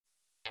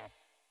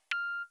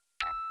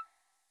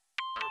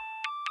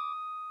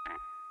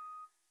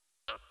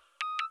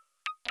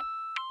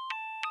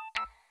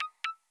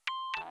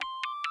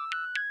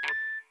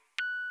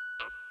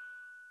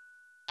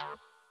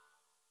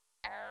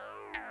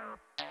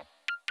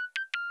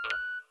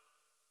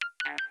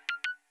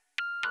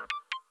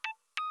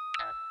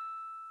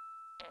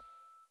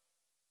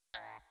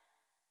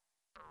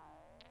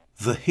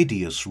The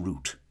Hideous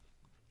Root.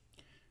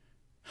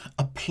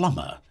 A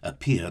plumber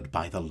appeared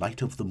by the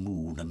light of the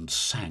moon and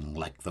sang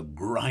like the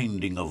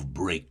grinding of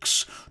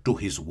brakes to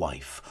his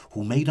wife,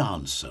 who made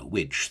answer,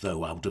 which,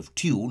 though out of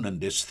tune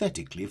and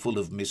aesthetically full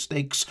of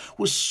mistakes,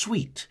 was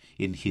sweet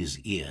in his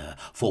ear,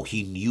 for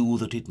he knew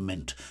that it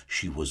meant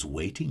she was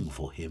waiting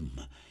for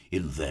him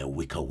in their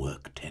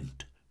wickerwork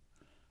tent.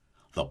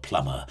 The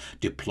plumber,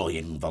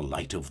 deploying the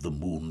light of the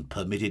moon,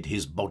 permitted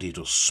his body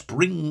to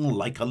spring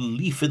like a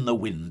leaf in the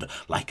wind,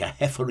 like a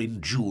heifer in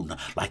June,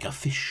 like a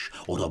fish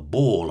or a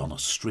ball on a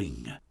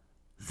string.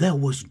 There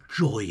was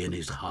joy in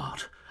his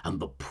heart, and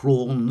the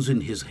prawns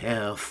in his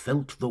hair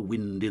felt the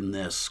wind in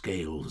their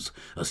scales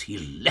as he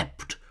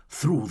leapt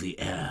through the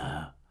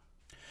air.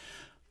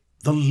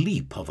 The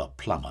leap of a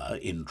plumber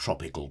in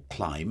tropical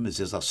climes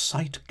is a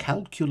sight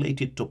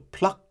calculated to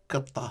pluck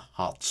at the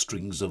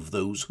heartstrings of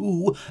those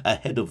who,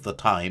 ahead of the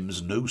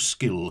times, know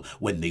skill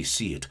when they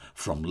see it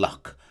from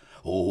luck.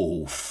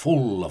 Oh,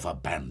 full of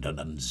abandon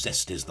and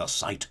zest is the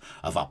sight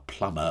of a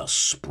plumber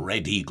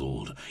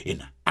spread-eagled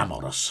in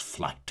amorous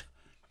flight.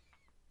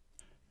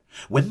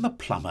 When the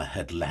plumber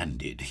had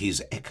landed,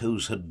 his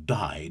echoes had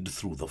died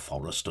through the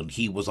forest, and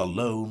he was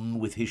alone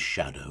with his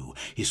shadow,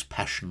 his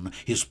passion,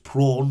 his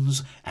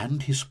prawns,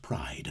 and his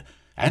pride,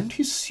 and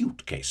his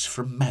suitcase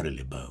from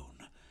Marylebone.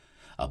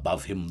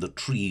 Above him the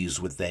trees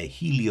with their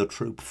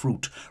heliotrope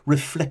fruit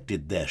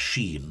reflected their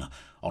sheen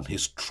on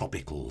his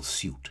tropical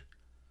suit.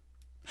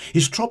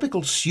 His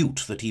tropical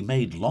suit that he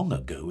made long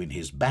ago in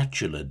his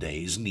bachelor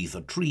days neath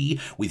a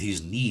tree, with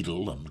his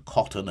needle and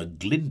cotton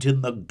aglint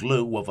in the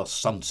glow of a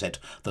sunset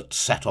that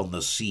sat on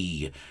the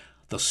sea,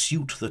 the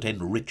suit that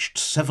enriched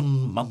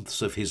 7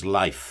 months of his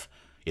life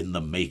in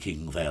the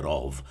making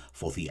thereof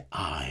for the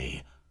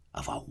eye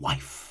of a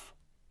wife.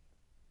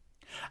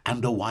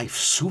 And a wife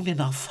soon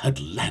enough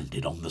had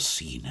landed on the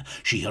scene.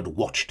 She had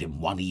watched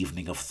him one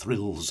evening of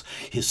thrills.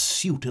 His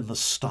suit in the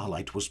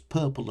starlight was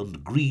purple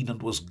and green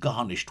and was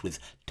garnished with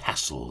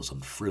tassels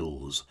and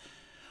frills.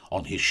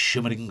 On his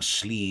shimmering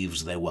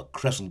sleeves there were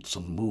crescents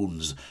and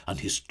moons,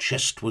 and his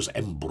chest was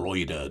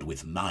embroidered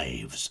with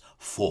knives,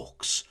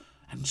 forks,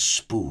 and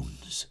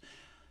spoons.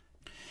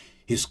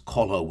 His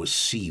collar was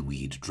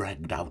seaweed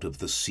dragged out of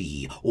the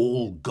sea,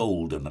 all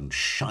golden and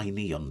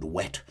shiny and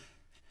wet.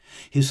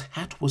 His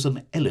hat was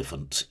an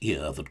elephant's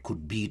ear that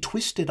could be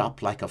twisted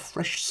up like a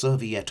fresh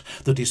serviette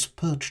that is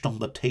perched on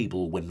the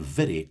table when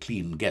very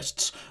clean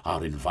guests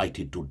are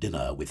invited to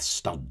dinner with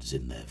studs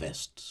in their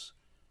vests.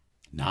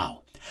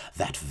 Now,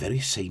 that very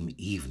same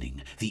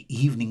evening, the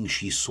evening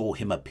she saw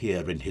him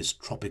appear in his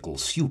tropical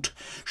suit,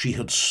 she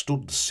had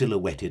stood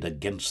silhouetted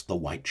against the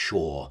white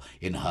shore.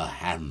 In her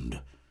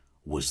hand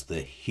was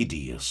the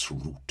hideous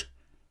root.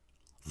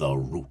 The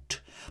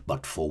root,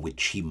 but for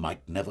which he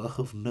might never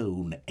have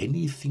known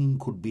anything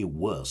could be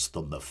worse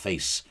than the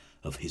face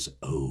of his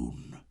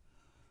own.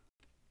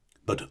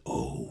 But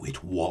oh,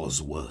 it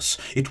was worse.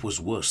 It was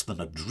worse than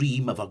a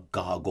dream of a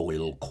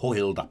gargoyle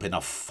coiled up in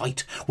a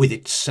fight with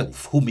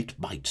itself whom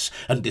it bites,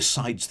 and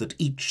decides that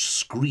each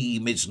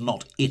scream is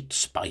not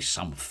its by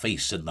some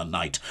face in the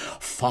night.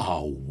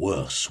 Far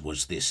worse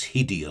was this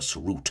hideous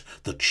root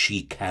that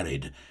she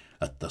carried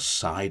at the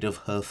side of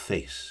her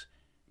face,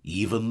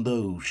 even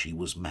though she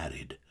was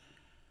married.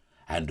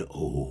 And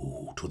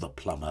oh, to the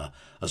plumber,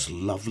 as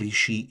lovely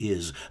she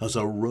is as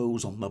a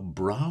rose on the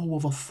brow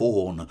of a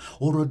fawn,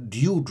 or a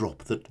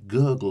dewdrop that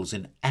gurgles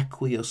in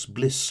aqueous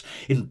bliss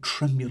in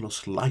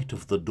tremulous light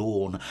of the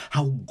dawn.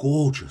 How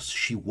gorgeous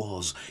she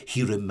was!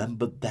 He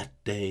remembered that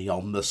day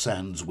on the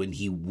sands when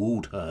he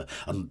wooed her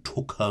and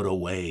took her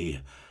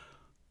away.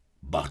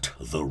 But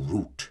the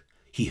root,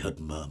 he had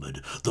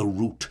murmured, the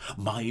root,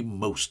 my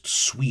most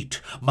sweet,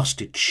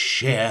 must it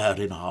share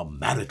in our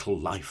marital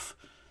life?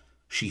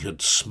 She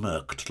had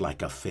smirked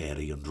like a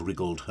fairy and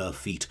wriggled her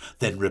feet,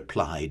 then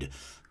replied,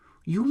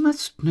 "You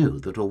must know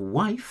that a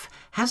wife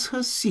has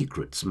her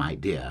secrets, my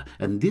dear,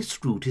 and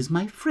this root is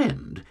my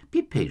friend.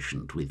 Be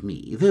patient with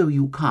me, though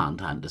you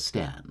can't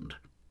understand."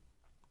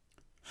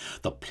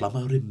 The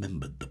plumber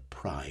remembered the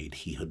pride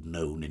he had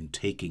known in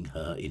taking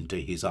her into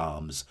his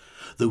arms,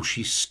 though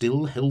she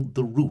still held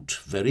the root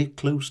very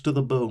close to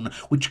the bone,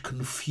 which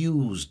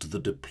confused the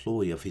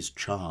deploy of his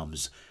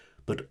charms.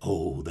 But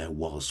oh, there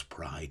was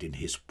pride in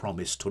his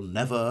promise to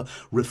never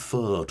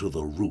refer to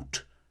the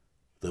root,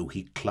 though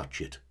he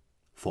clutch it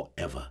for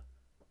ever.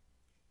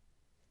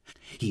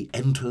 He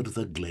entered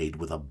the glade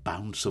with a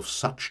bounce of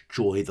such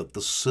joy that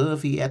the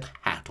serviette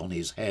hat on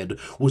his head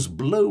was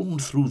blown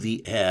through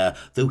the air,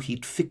 though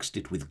he'd fixed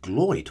it with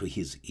glory to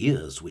his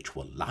ears, which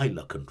were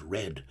lilac and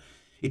red.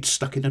 It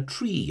stuck in a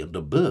tree, and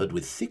a bird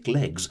with thick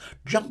legs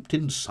jumped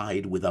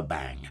inside with a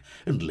bang,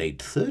 and laid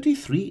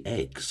 33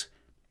 eggs.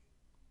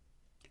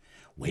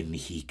 When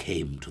he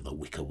came to the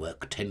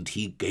wickerwork tent,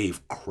 he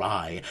gave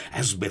cry,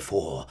 as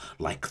before,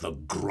 like the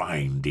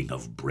grinding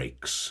of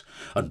brakes,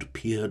 and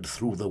peered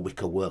through the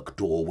wickerwork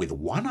door with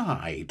one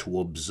eye to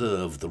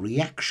observe the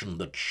reaction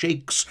that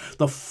shakes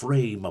the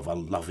frame of a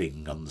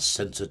loving and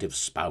sensitive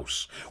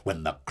spouse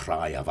when the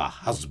cry of a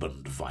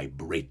husband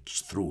vibrates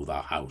through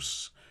the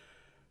house.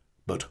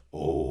 But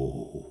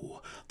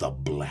oh, the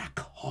black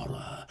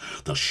horror,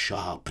 the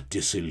sharp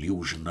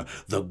disillusion,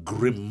 the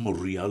grim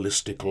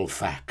realistical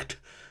fact.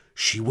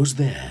 She was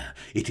there,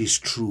 it is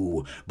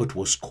true, but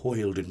was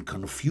coiled in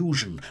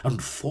confusion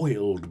and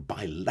foiled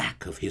by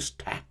lack of his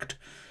tact.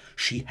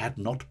 She had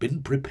not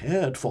been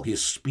prepared for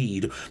his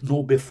speed,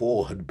 nor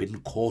before had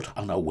been caught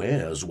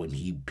unawares when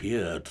he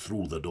peered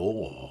through the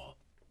door.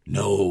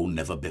 No,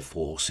 never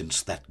before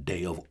since that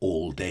day of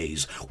all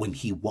days when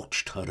he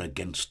watched her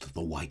against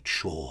the white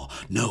shore.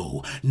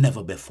 No,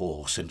 never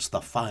before since the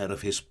fire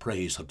of his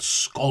praise had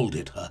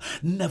scalded her.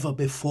 Never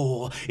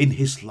before in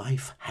his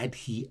life had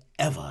he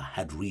ever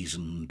had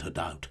reason to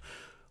doubt.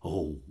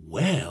 Oh,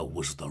 where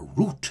was the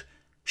root?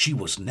 She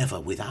was never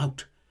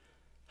without.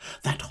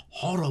 That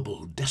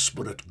horrible,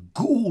 desperate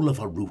ghoul of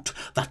a root,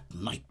 that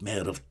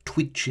nightmare of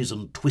twitches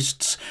and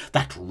twists,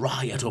 that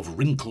riot of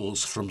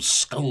wrinkles from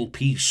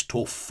skull-piece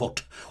to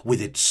foot, with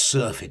its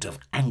surfeit of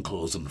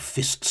ankles and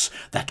fists,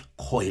 that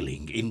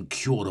coiling,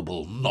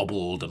 incurable,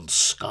 knobbled and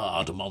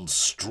scarred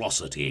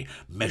monstrosity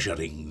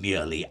measuring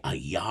nearly a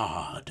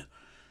yard.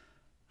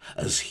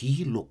 As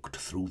he looked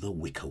through the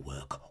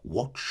wickerwork,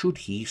 what should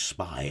he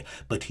spy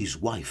but his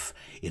wife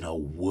in a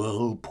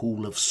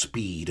whirlpool of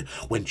speed?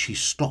 When she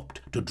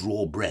stopped to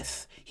draw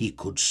breath, he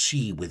could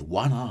see with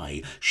one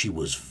eye she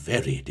was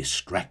very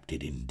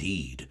distracted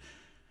indeed.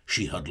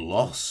 She had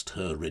lost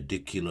her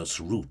ridiculous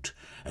root,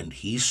 and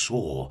he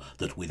saw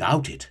that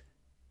without it,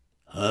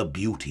 her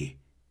beauty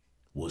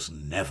was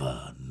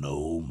never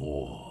no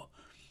more.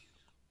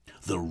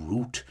 The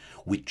root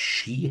which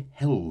she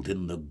held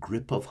in the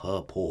grip of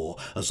her paw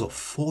as a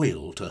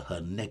foil to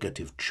her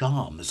negative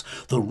charms,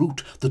 the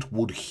root that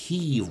would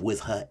heave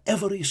with her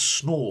every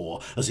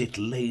snore as it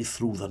lay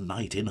through the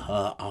night in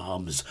her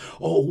arms.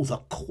 Oh, the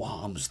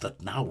qualms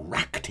that now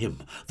racked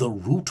him, the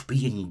root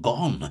being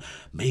gone,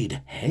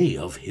 made hay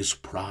of his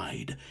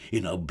pride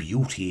in a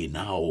beauty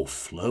now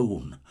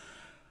flown.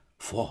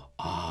 For,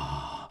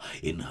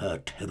 in her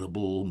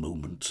terrible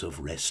moments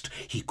of rest,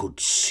 he could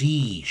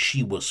see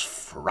she was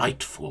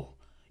frightful.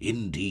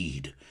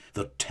 Indeed,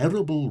 the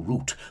terrible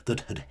root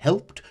that had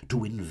helped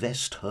to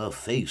invest her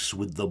face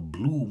with the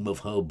bloom of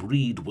her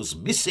breed was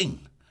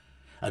missing,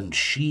 and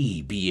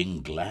she,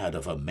 being glad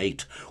of a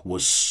mate,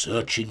 was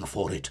searching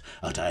for it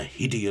at a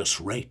hideous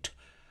rate.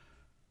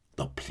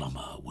 The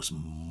plumber was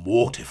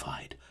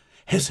mortified,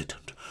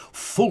 hesitant,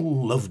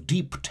 full of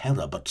deep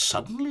terror, but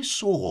suddenly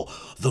saw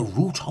the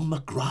root on the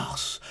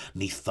grass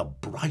neath the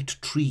bright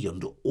tree,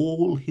 and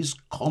all his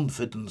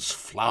confidence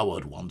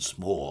flowered once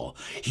more.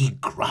 He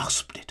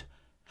grasped it,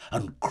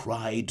 and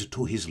cried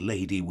to his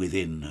lady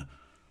within,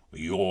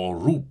 "Your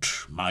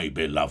root, my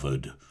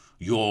beloved,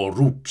 your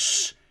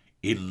root's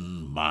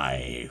in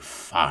my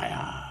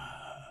fire."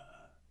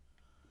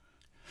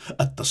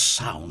 At the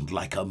sound,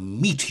 like a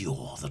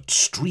meteor that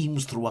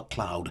streams through a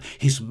cloud,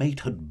 his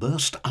mate had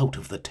burst out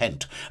of the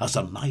tent. As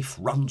a knife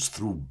runs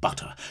through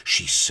butter,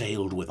 she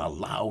sailed with a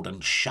loud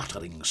and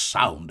shattering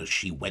sound as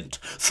she went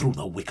through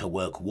the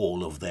wickerwork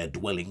wall of their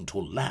dwelling to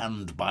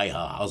land by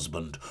her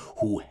husband,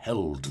 who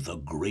held the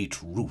great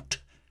root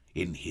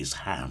in his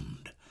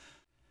hand.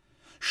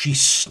 She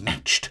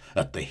snatched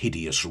at the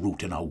hideous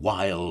root in a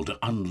wild,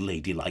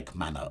 unladylike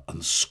manner,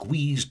 and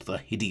squeezed the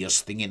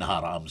hideous thing in her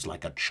arms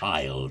like a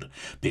child.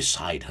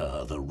 Beside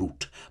her the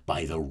root,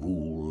 by the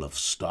rule of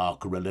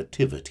stark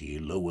relativity,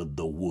 lowered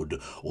the wood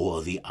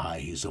o'er the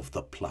eyes of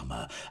the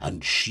plumber,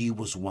 and she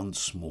was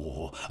once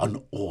more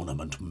an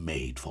ornament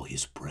made for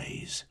his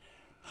praise.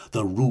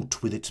 The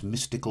root with its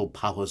mystical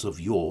powers of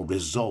yore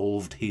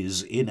resolved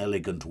his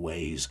inelegant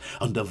ways,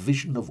 and a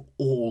vision of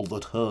all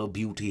that her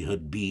beauty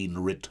had been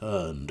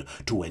returned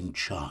to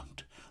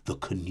enchant the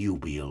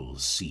connubial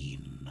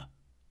scene.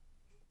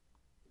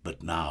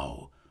 But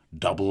now,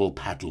 double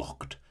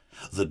padlocked,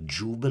 the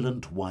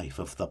jubilant wife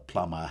of the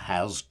plumber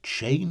has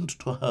chained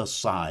to her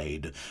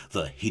side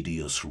the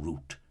hideous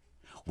root,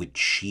 which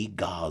she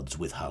guards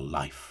with her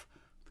life.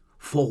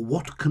 For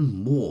what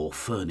can more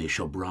furnish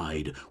a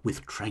bride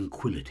with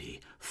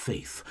tranquillity,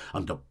 faith,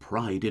 and a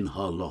pride in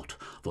her lot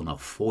than a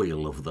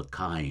foil of the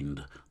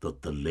kind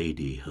that the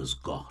lady has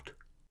got?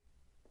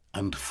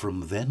 And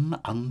from then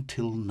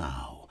until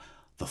now,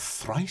 the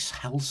thrice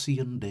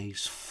halcyon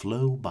days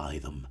flow by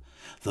them,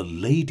 the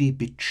lady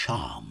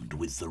becharmed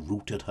with the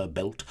root at her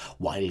belt,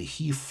 while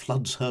he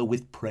floods her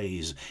with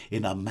praise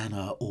in a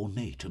manner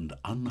ornate and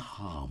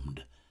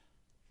unharmed.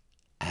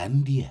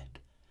 And yet,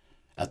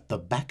 at the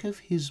back of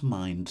his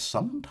mind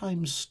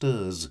sometimes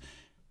stirs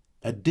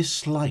a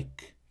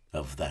dislike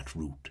of that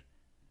root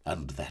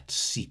and that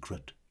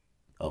secret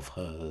of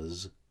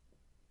hers.